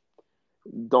kid.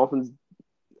 Dolphins,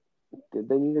 did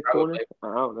they need a corner?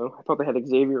 Probably. I don't know. I thought they had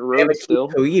Xavier They have Rhodes Akeem still.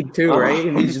 Talib too, right?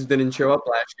 And he Um, just didn't show up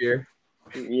last year.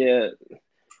 yeah.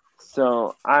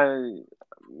 So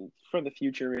for the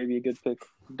future, maybe a good pick.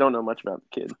 Don't know much about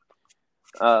the kid.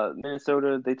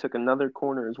 Minnesota, they took another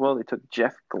corner as well. They took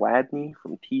Jeff Gladney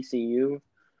from TCU.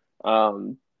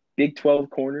 Big 12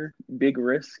 corner, big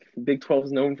risk. Big 12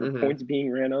 is known for Mm-hmm. points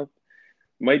being ran up.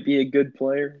 Might be a good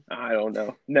player. I don't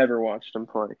know. Never watched him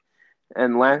play.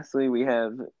 And lastly, we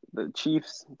have the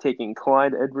Chiefs taking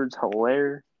Clyde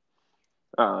Edwards-Helaire,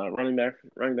 running back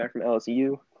from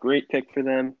LSU. Great pick for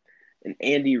them. And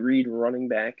Andy Reid, running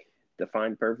back,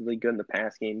 defined perfectly. Good in the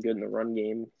pass game, good in the run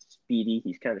game. Speedy.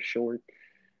 He's kind of short.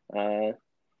 Uh,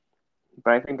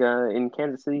 but I think in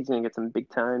Kansas City, he's going to get some big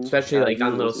time Especially like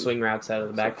on little usage. swing routes out of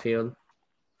the So, backfield.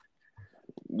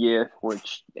 yeah,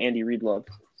 which Andy Reid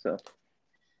loves. So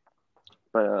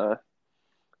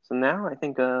now I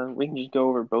think we can just go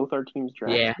over both our teams'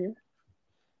 drafts Yeah. here.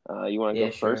 You want to Yeah,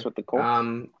 go first sure. with the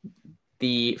Colts?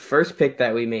 The first pick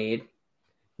that we made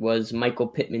was Michael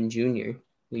Pittman Jr.,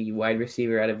 the wide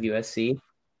receiver out of USC.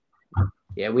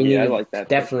 Yeah, we Yeah, I needed like that pick.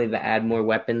 definitely to add more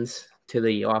weapons to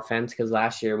the offense because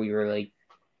last year we were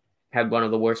had one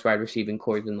of the worst wide receiving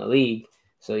cores in the league.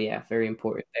 So yeah, very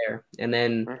important there. And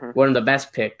then one of the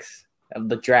best picks of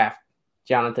the draft,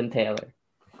 Jonathan Taylor.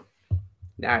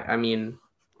 I mean,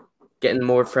 getting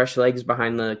more fresh legs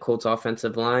behind the Colts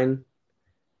offensive line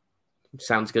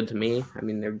sounds good to me. I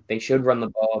mean, they should run the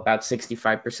ball about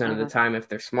 65% of the time if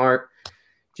they're smart.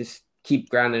 Just keep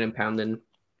grounding and pounding,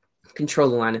 control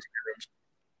the line of scrimmage.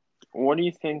 What do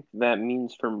you think that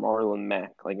means for Marlon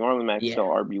Mack? Like Marlon Mack's Yeah. still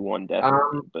RB1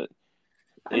 definitely, Um, but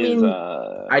I is mean,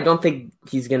 I don't think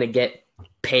he's gonna get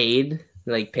paid,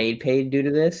 like paid due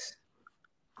to this.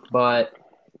 But I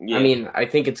yeah. mean, I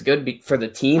think it's good for the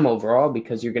team overall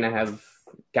because you're gonna have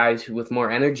guys with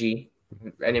more energy,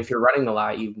 and if you're running a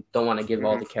lot, you don't want to give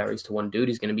all Hmm. the carries to one dude.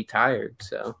 He's gonna be tired.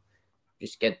 So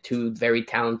just get two very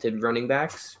talented running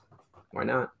backs. Why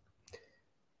not?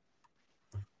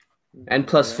 And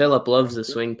plus, Yeah, Philip loves sounds the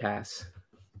good. swing pass.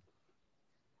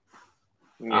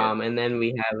 Yeah, And then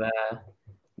we have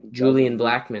Julian doesn't he?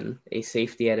 Blackman, a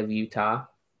safety out of Utah.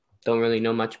 Don't really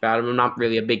know much about him. I'm not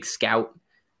really a big scout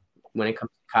when it comes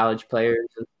to college players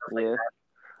and stuff like Yeah.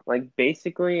 Like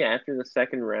basically after the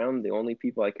second round, the only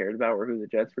people I cared about were who the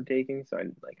Jets were taking. So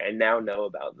I now know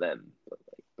about them. But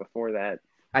like before that,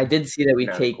 I did see that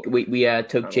not a clue. we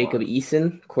took Not a Jacob lot.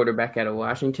 Eason, quarterback out of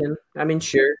Washington. I mean,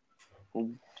 sure,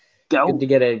 good Go. to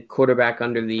get a quarterback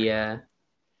under the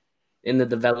in the He's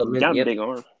development. got a Yep, big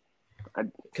arm. I,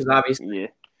 because obviously, yeah.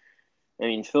 I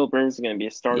mean, Philip Rivers is going to be a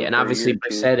yeah, starter and for a year obviously or two.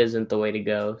 Brissett isn't the way to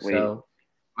go. Wait. So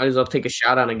might as well take a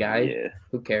shot on a guy. Yeah.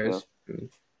 Who So. cares?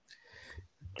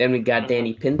 Then we got Mhm.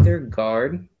 Danny Pinter,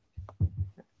 guard.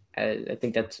 I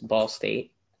think that's Ball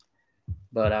State,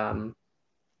 but I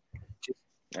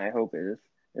hope it is.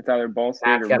 It's either Ball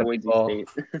State it's or got to be Boise Ball.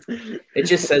 State. It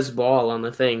just says Ball on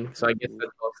the thing, so I guess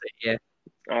that's Ball State. Yeah.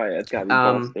 Oh yeah, it's got to be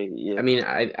Ball Um, State. Yeah. I mean,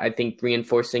 I think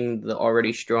reinforcing the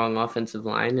already strong offensive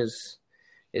line is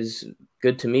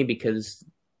good to me because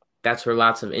that's where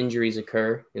lots of injuries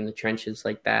occur in the trenches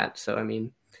like that. So I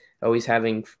mean, always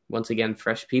having once again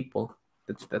fresh people.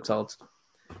 That's all. It's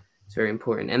very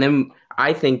important. And then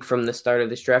I think from the start of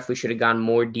this draft we should have gone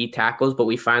more D tackles, but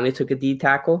we finally took a D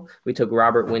tackle. We took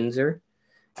Robert Windsor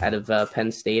out of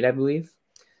Penn State, I believe.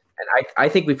 And I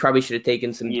think we probably should have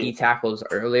taken some Yeah. D tackles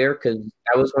earlier because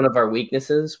that was one of our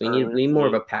weaknesses. We Earlier. need more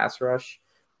of Yeah. a pass rush,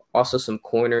 also some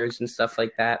corners and stuff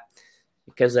like that.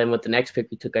 Because then with the next pick,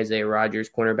 we took Isaiah Rogers,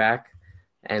 cornerback,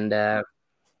 and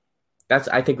that's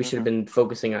I think we should have Hmm. been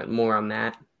focusing on more on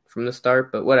that from the start.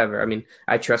 But whatever. I mean,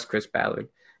 I trust Chris Ballard.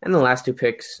 And the last two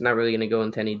picks, not really going to go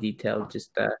into any detail.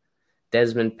 Just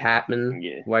Desmond Patman,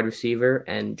 Yeah. wide receiver,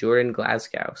 and Jordan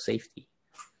Glasgow, safety.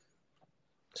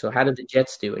 So how did the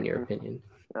Jets do in your Hmm. opinion?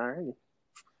 All right.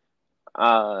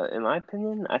 In my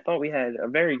opinion, I thought we had a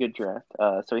very good draft.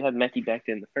 So we had Mekhi Becton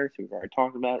in the first, we've already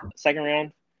talked about. Second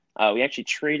round, we actually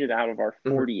traded out of our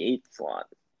Mm-hmm. 48th slot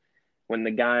when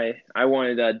the guy I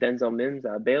wanted Denzel Mims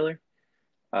out of Baylor,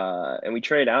 and we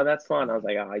traded out of that slot. And I was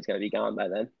like, oh, he's gonna be gone by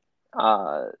then.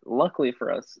 Luckily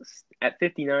for us, at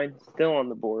 59, still on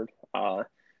the board.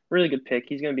 Really good pick.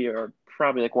 He's gonna be our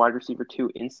probably like wide receiver 2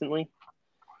 instantly.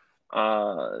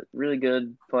 Really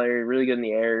good player, really good in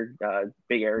the air,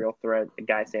 big aerial threat, a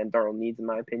guy Sam Darnold needs, in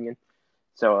my opinion.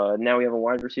 So now we have a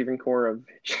wide receiving core of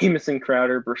Jamison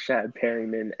Crowder, Brashad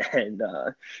Perryman, and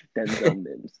Denzel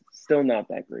Mims. Still not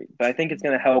that great, but I think it's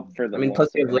going to help for I the mean, plus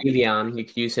long you have term. Le'Veon. You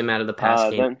could use him out of the pass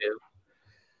game Then too.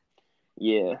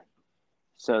 yeah,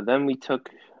 so then we took.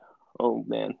 Oh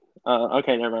man.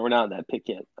 Okay, never mind. We're not on that pick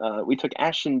yet. We took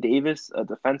Ashton Davis, a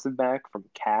defensive back from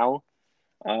Cal.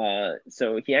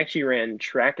 So he actually ran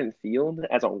track and field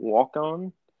as a walk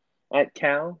on at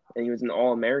Cal, and he was an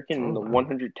All American in Oh the wow.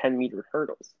 110-meter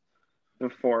hurdles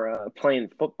before playing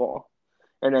football.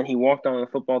 And then he walked on the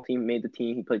football team, made the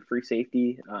team. He played free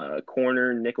safety,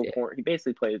 corner, nickel Yeah. corner. He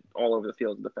basically played all over the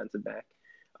field as a defensive back.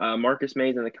 Marcus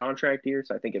May's in the contract year,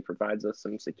 so I think it provides us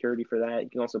some security for that. He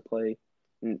can also play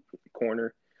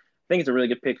corner. I think it's a really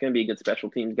good pick. Going to be a good special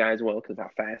teams guy as well because of how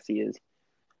fast he is.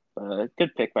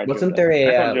 Good pick by JoJo. I thought Wasn't JoJo there a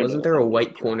had a really white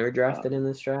good draft. corner drafted in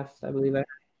this draft? I believe.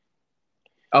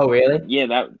 Oh really?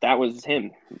 Yeah, that was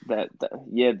him. That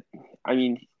yeah, I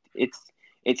mean it's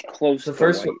close The to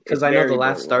first white. because It's I know the very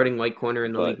last very white, starting white corner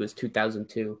in the league but was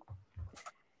 2002.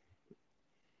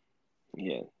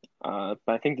 yeah. But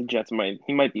I think the Jets might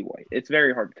be white. It's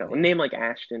very hard to tell. A name like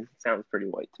Ashton sounds pretty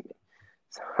white to me.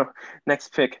 So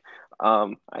next pick,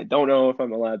 I don't know if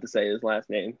I'm allowed to say his last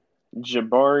name.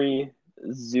 Jabari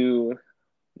Zoo.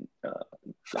 Uh,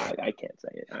 I can't say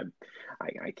it.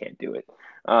 I can't do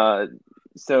it.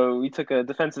 So we took a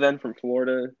defensive end from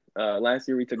Florida. Last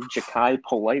year we took Ja'Kai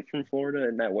Polite from Florida,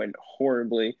 and that went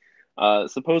horribly.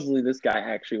 Supposedly this guy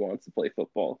actually wants to play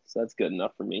football, so that's good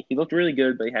enough for me. He looked really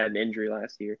good, but he had an injury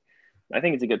last year. I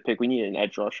think it's a good pick. We need an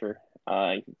edge rusher.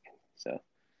 So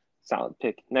solid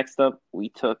pick. Next up, we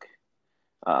took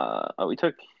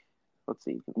let's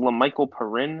see, LaMichael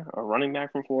Perrin, a running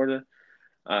back from Florida.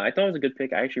 I thought it was a good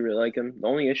pick. I actually really like him. The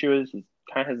only issue is he's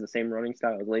kind of has the same running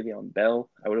style as Le'Veon Bell.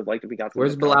 I would have liked if we got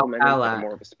Where's something to Bilal complement him, Powell like a at?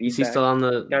 more of a Is speed he back. still on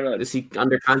the? Kind of, Is he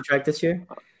under contract this year?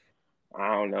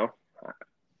 I don't know.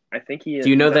 I think he Do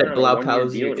you he know signed that on a Bilal 1 year Powell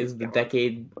deal and he's is the gone.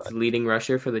 decade's But leading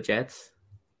rusher for the Jets?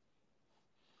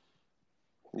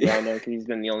 yeah, I know because he's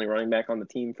been the only running back on the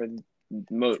team for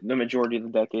the majority of the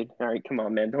decade. All right, come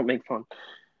on, man, don't make fun.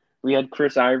 We had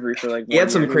Chris Ivory for like He had 1 year,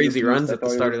 some and he was a crazy beast. runs I at the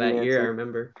thought he start was of the that year. I answer.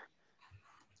 remember.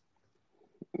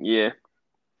 Yeah.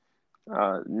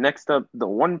 Next up, the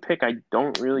one pick I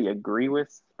don't really agree with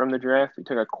from the draft. We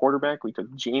took a quarterback. We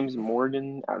took James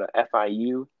Morgan out of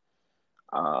FIU.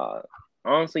 Uh,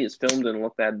 Honestly, his film didn't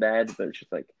look that bad, but it's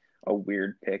just like a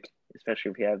weird pick, especially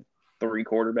if you have 3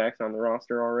 quarterbacks on the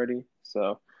roster already.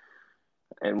 So,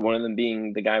 and one of them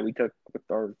being the guy we took with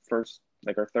our first,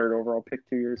 like our third overall pick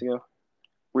 2 years ago.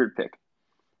 Weird pick.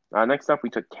 Next up,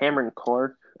 we took Cameron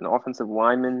Clark, an offensive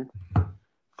lineman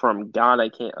from God, I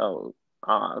can't. Oh,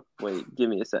 wait,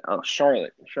 give me a sec. Oh,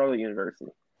 Charlotte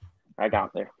University. I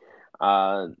got there.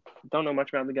 Uh, don't know much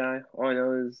about the guy. All I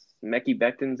know is Mekhi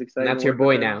Becton's And excited to that's your work with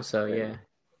boy him, now, so and yeah.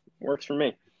 works for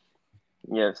me.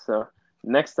 Yeah. So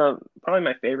next up, probably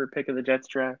my favorite pick of the Jets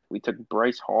draft. We took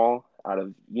Bryce Hall out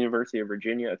of University of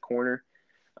Virginia, a corner.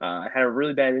 Had a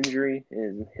really bad injury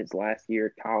in his last year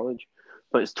at college,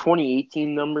 but his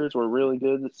 2018 numbers were really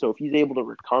good. So if he's able to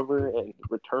recover and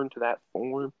return to that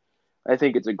form, I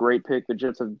think it's a great pick. The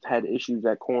Jets have had issues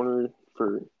at corner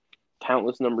for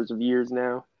countless numbers of years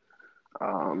now.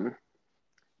 Um,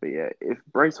 but yeah, if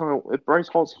Bryce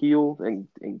Hall's healed and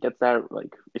gets that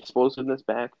like explosiveness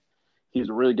back, he's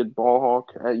a really good ball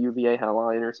hawk at UVA. Had a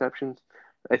lot of interceptions.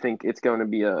 I think it's going to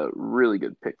be a really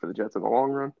good pick for the Jets in the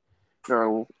long run.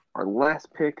 Our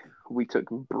last pick, we took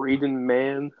Braden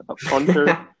Mann, a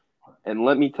punter. And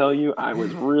let me tell you, I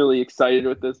was really excited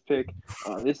with this pick.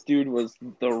 This dude was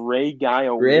the Ray Guy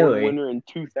Award Really? winner in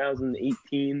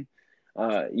 2018.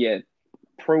 Yeah,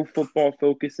 Pro Football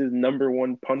Focus's number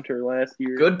 1 punter last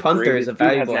year. Good punter is a Dude has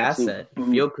valuable an absolute asset.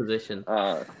 boot. Field position.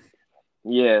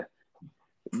 Yeah,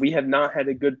 we have not had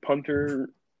a good punter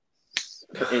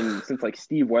since like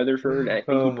Steve Weatherford. I think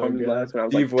Oh he my punted God. last when I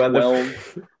was like Steve 12.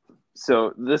 Weatherford.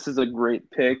 So this is a great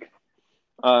pick.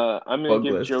 I'm gonna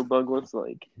give Bugless.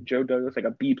 Joe Douglas like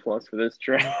a B+ for this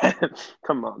draft.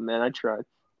 Come on, man, I tried.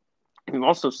 We've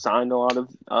also signed a lot of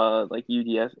like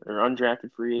UDF or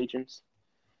undrafted free agents.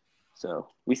 So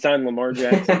we signed Lamar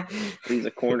Jackson, but he's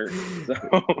a corner. So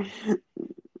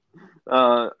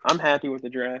I'm happy with the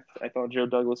draft. I thought Joe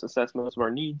Douglas assessed most of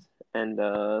our needs, and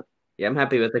Yeah, I'm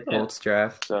happy with the yeah. Colts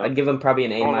draft. So I'd give him probably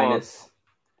an A minus.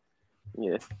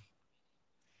 yeah.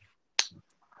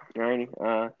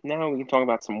 Alrighty. Now we can talk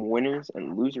about some winners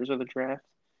and losers of the draft,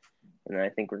 and I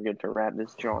think we're good to wrap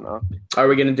this John up. Are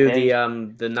we gonna do Okay.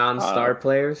 the non-star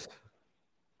players?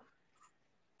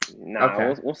 Nah,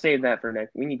 Okay. we'll save that for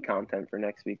next. We need content for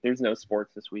next week. There's no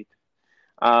sports this week.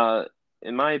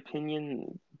 In my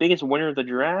opinion, biggest winner of the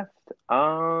draft.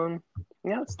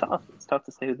 Yeah, it's tough. It's tough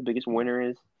to say who the biggest winner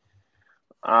is.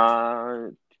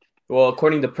 Well,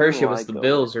 according to Persh, Who it will I was the go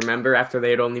Bills. with? Remember, after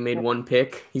they had only made one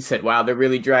pick, he said, "Wow, they're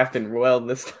really drafting well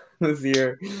this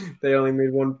year. They only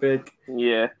made one pick."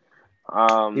 Yeah.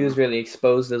 He was really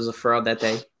exposed as a fraud that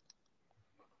day.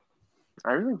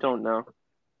 I really don't know.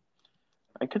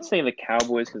 I could say the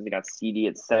Cowboys because they got CD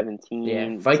at 17. Yeah, I'd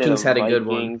say Vikings the had a good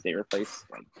one. Vikings, they replaced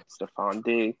like Stephon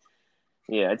Diggs.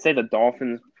 Yeah, I'd say the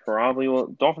Dolphins probably will.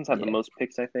 Dolphins have the most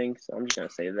picks, I think, so I'm just gonna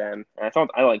say them. And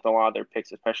I liked a lot of their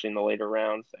picks, especially in the later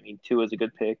rounds. I mean, Tua is a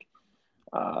good pick.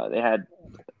 They had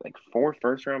like 3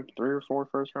 or 4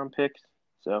 first round picks.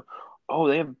 So,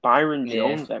 they have Byron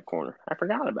Jones at corner. I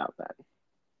forgot about that.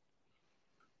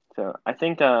 So I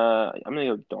think I'm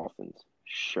gonna go Dolphins.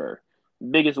 Sure.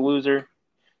 Biggest loser.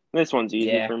 This one's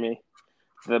easy for me.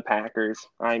 The Packers.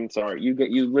 I'm sorry. You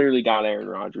literally got Aaron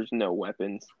Rodgers, no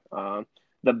weapons.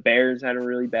 The Bears had a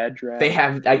really bad draft. They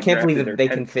have. I can't believe drafted that their they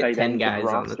can 10th fit tight 10 end to the guys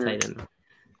on the roster. tight end.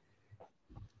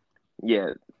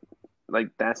 Yeah, like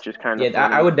that's just kind of Yeah,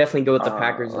 funny. I would definitely go with the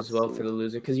Packers as Let's well see. for the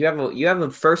loser because you have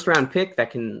a first round pick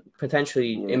that can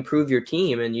potentially improve your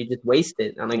team, and you just waste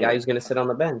it on a guy who's going to sit on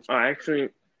the bench. Actually,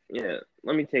 yeah.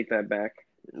 Let me take that back.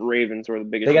 Ravens were the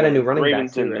biggest. They got a new running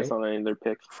Ravens back too, didn't right? miss on any of their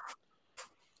picks.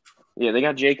 Yeah, they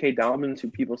got J.K. Dobbins, who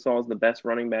people saw as the best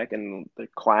running back in the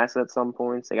class at some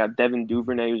points. They got Devin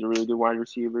Duvernay, who's a really good wide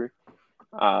receiver.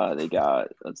 They got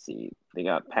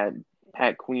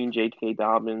Pat Queen, J.K.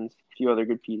 Dobbins, a few other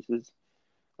good pieces.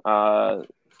 I'd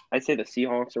say the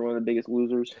Seahawks are one of the biggest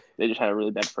losers. They just had a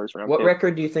really bad first round. What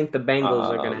record do you think the Bengals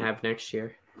are going to have next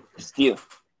year? Steal.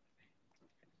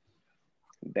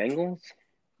 Bengals?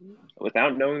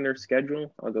 Without knowing their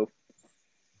schedule, I'll go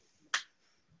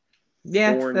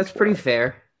Yeah, 4 and that's pretty 12.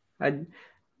 fair. I'd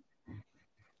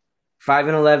 5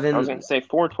 and I was gonna 11. say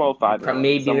 4-12, 5-11,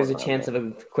 Maybe somewhere there's a around chance there. of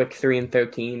a quick 3 and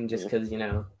 13, just Yeah, because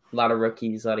a lot of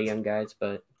rookies, a lot of young guys.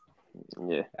 But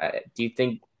yeah. do you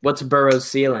think what's Burrow's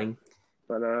ceiling?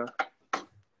 But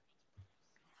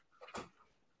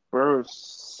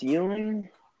Burrow's ceiling.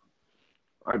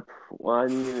 I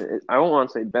don't want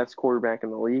to say best quarterback in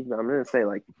the league, but I'm going to say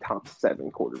like top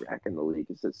 7 quarterback in the league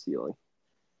is his ceiling.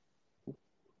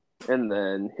 And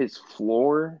then his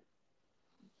floor,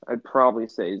 I'd probably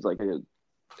say is like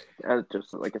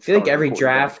just like a I feel like starting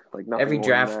quarterback, like nothing every more than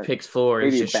draft that. picks floor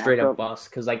is Maybe a just straight up backup. bust.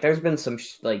 Because there's been some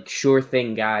like sure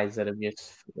thing guys that have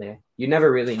just you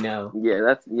never really know. Yeah,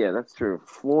 that's true.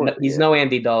 Floor, He's yeah. no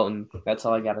Andy Dalton. That's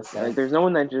all I gotta say. Like there's no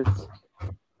one that just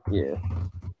yeah,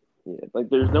 yeah. Like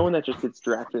there's no one that just gets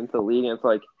drafted into the league and it's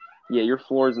like, yeah, your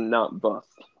floor is not bust.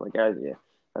 Yeah,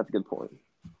 that's a good point.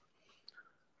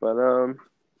 But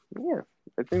yeah,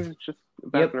 I think it's just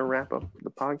about Yep. gonna wrap up the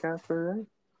podcast for today.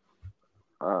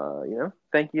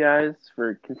 Thank you guys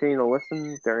for continuing to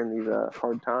listen during these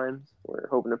hard times. We're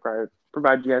hoping to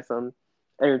provide you guys some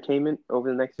entertainment over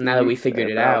the next few Now that we weeks, figured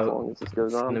it for as out, long as this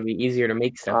goes it's on. gonna be easier to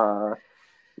make stuff.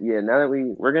 Yeah, now that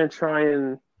we're gonna try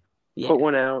and Yeah. put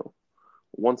one out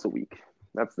once a week.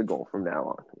 That's the goal from now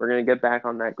on. We're gonna get back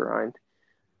on that grind.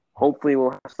 Hopefully,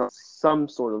 we'll have some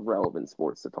sort of relevant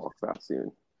sports to talk about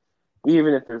soon.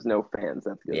 Even if there's no fans,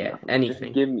 that's good Yeah. enough. Just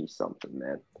Anything. give me something,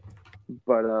 man.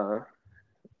 But all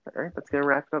right, that's gonna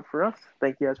wrap it up for us.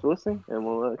 Thank you guys for listening, and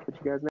we'll catch you guys next.